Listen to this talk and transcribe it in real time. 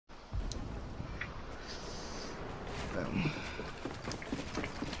Boom.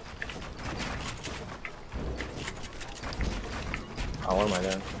 Oh, what am I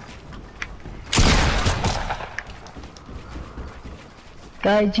doing?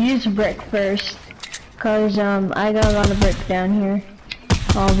 Guys, use brick first, cause I got a lot of brick down here.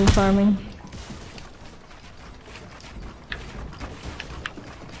 I'll be farming.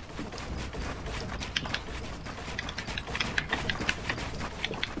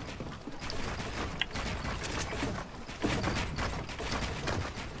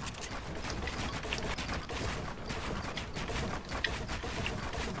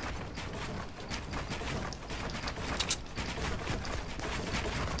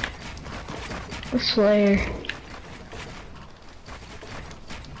 Slayer.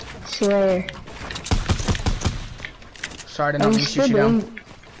 Sorry to not shoot you down.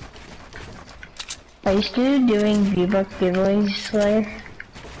 Are you still doing V-Buck giveaways, Slayer?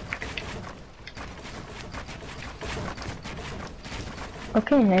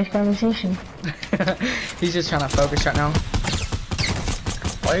 Okay, nice conversation. He's just trying to focus right now.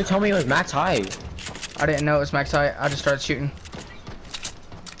 Why did you tell me it was max height? I didn't know it was max height. I just started shooting.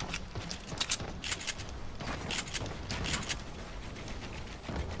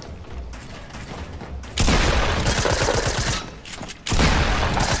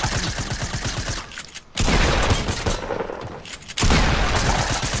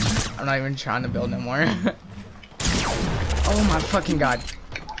 I'm not even trying to build no more. Oh my fucking god.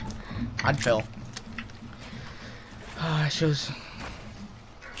 I'd fail. Ah, it shows.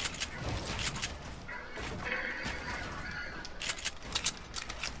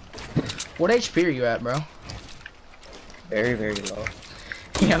 What HP are you at, bro? Very, very low.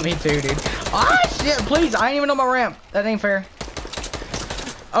 Yeah, me too, dude. Ah, shit, please, I ain't even on my ramp. That ain't fair.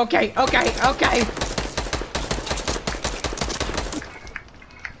 Okay, okay, okay.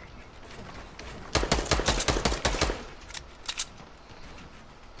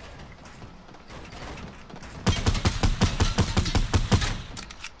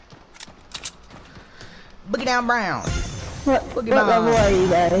 Boogie down Brown. What level are you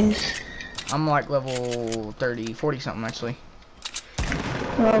guys? I'm like level 30, 40 something actually.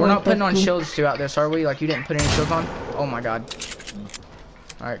 Level We're not putting 50. on shields too out there, are we? Like you didn't put any shields on? Oh my god.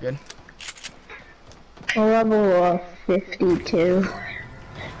 Alright, good. Level 52.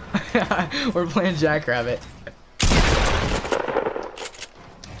 We're playing Jackrabbit.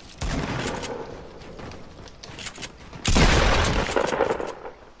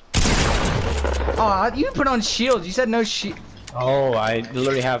 Oh, you put on shields. You said no shield. Oh, I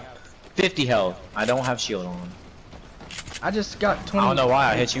literally have 50 health. I don't have shield on. I just got 20. I don't know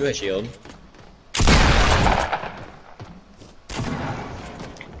why I hit you with shield.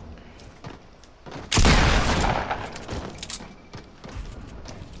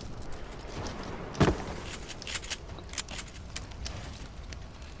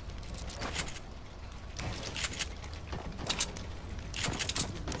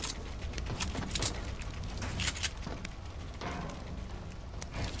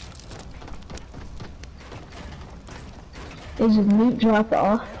 Is the meat drop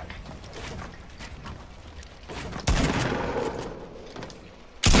off?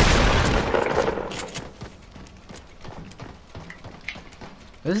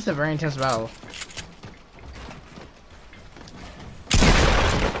 This is a very intense battle.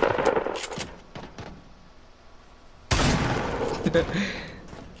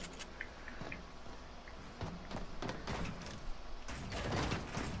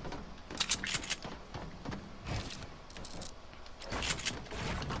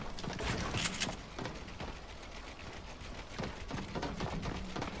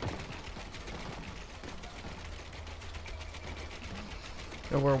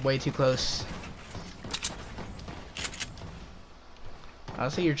 We're way too close. I'll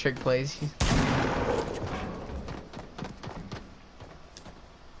see your trick plays.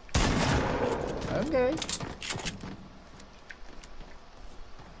 Okay.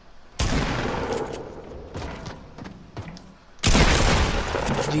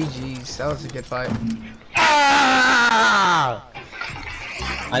 GG's, that was a good fight. Ah!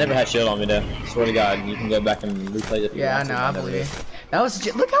 I never had shield on me though. Swear to God, you can go back and replay it. Yeah, I know, I believe it. That was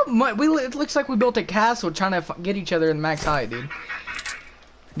just, look how much it looks like we built a castle trying to get each other in max height, dude.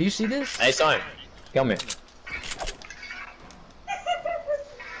 Do you see this? Hey, son, kill me.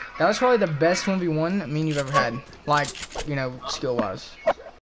 That was probably the best 1v1 I mean you've ever had, like, you know, skill wise.